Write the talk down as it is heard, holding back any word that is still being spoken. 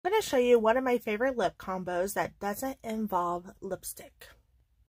to show you one of my favorite lip combos that doesn't involve lipstick.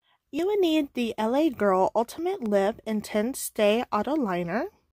 You would need the LA Girl Ultimate Lip Intense Stay Auto Liner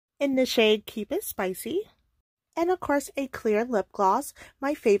in the shade Keep It Spicy. And of course, a clear lip gloss.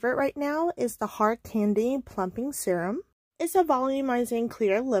 My favorite right now is the Hard Candy Plumping Serum. It's a volumizing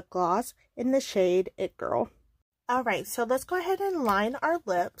clear lip gloss in the shade It Girl. Alright, so let's go ahead and line our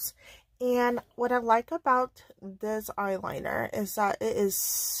lips. And what I like about this eyeliner is that it is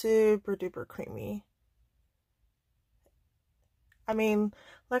super duper creamy. I mean,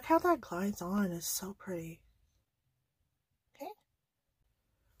 look how that glides on. It's so pretty. Okay.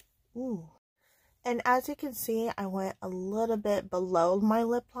 Ooh. And as you can see, I went a little bit below my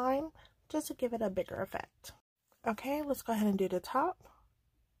lip line just to give it a bigger effect. Okay, let's go ahead and do the top.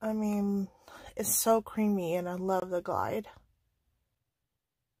 I mean, it's so creamy and I love the glide.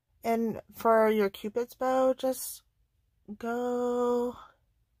 And for your Cupid's bow, just go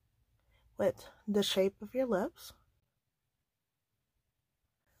with the shape of your lips.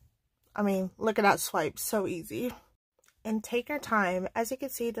 I mean, look at that swipe, so easy. And take your time. As you can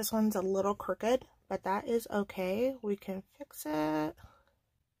see, this one's a little crooked, but that is okay. We can fix it.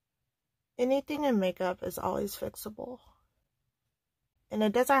 Anything in makeup is always fixable. And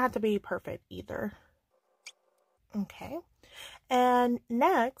it doesn't have to be perfect either. Okay. And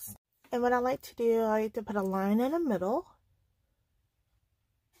next, and what I like to do, I like to put a line in the middle.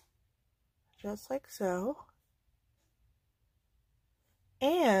 Just like so.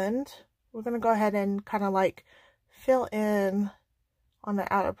 And we're going to go ahead and kind of like fill in on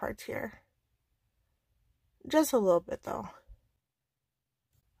the outer parts here. Just a little bit though.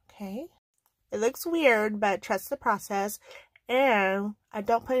 Okay. It looks weird, but trust the process. And I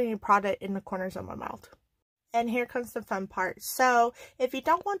don't put any product in the corners of my mouth. And here comes the fun part. So if you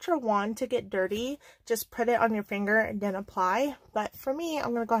don't want your wand to get dirty, just put it on your finger and then apply. But for me,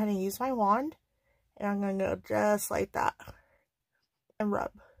 I'm going to go ahead and use my wand. And I'm going to go just like that. And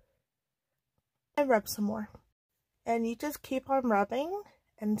rub. And rub some more. And you just keep on rubbing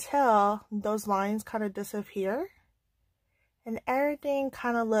until those lines kind of disappear. And everything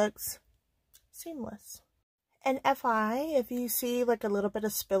kind of looks seamless. And FYI, if you see like a little bit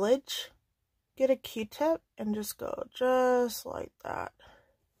of spillage, get a Q-tip and just go just like that.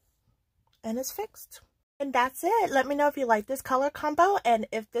 And it's fixed. And that's it. Let me know if you like this color combo and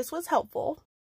if this was helpful.